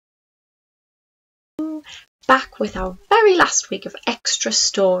back with our very last week of extra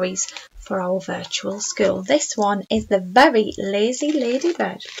stories for our virtual school. This one is The Very Lazy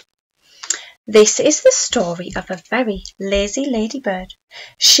Ladybird. This is the story of a very lazy ladybird.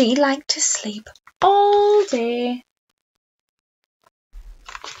 She liked to sleep all day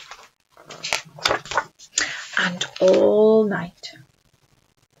and all night.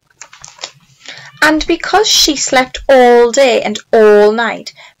 And because she slept all day and all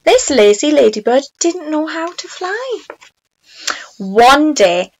night, this lazy ladybird didn't know how to fly. One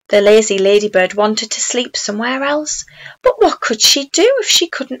day, the lazy ladybird wanted to sleep somewhere else, but what could she do if she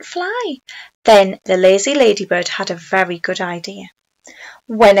couldn't fly? Then the lazy ladybird had a very good idea.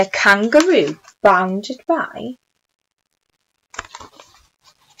 When a kangaroo bounded by,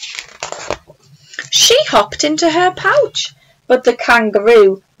 she hopped into her pouch, but the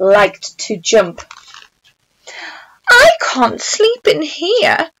kangaroo liked to jump. "I can't sleep in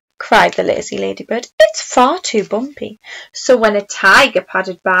here," cried the lazy ladybird. "It's far too bumpy." So when a tiger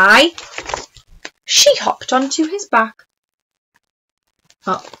padded by, she hopped onto his back.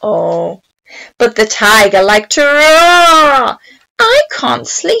 Uh-oh. But the tiger liked to roar. "I can't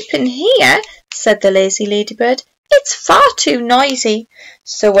sleep in here," said the lazy ladybird. "It's far too noisy."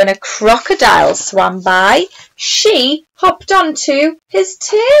 So when a crocodile swam by, she hopped onto his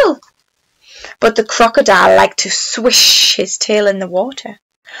tail. But the crocodile liked to swish his tail in the water.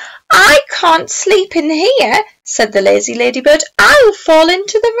 "I can't sleep in here," said the lazy ladybird. "I'll fall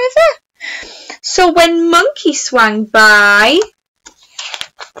into the river." So when monkey swam by,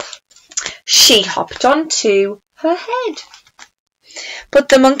 she hopped onto her head. But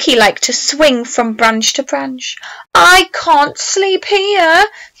the monkey liked to swing from branch to branch. "I can't sleep here,"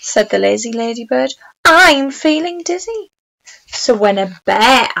 said the lazy ladybird. "I'm feeling dizzy." So when a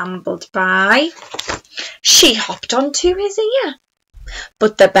bear ambled by, she hopped onto his ear.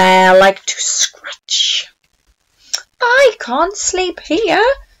 But the bear liked to scratch. "I can't sleep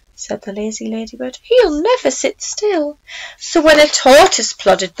here," said the lazy ladybird. "He'll never sit still." So when a tortoise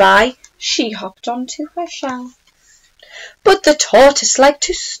plodded by, she hopped onto her shell. But the tortoise liked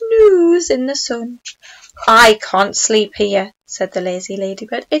to snooze in the sun. "I can't sleep here," said the lazy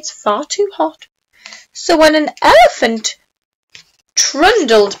ladybird. "It's far too hot." So when an elephant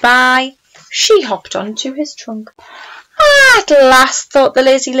trundled by, she hopped onto his trunk. "At last," thought the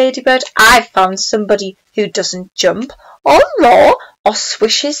lazy ladybird, "I've found somebody who doesn't jump or roar or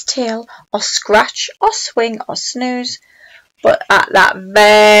swish his tail or scratch or swing or snooze." But at that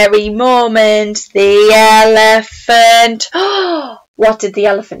very moment, the elephant... What did the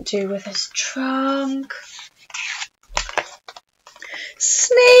elephant do with his trunk?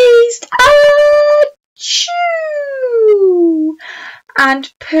 Sneezed. Achoo!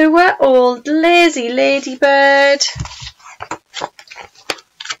 And poor old lazy ladybird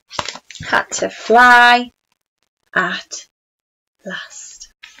had to fly at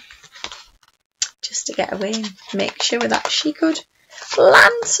last, just to get away and make sure that she could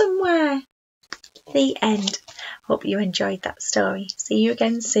land somewhere. The end. Hope you enjoyed that story. See you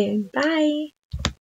again soon. Bye.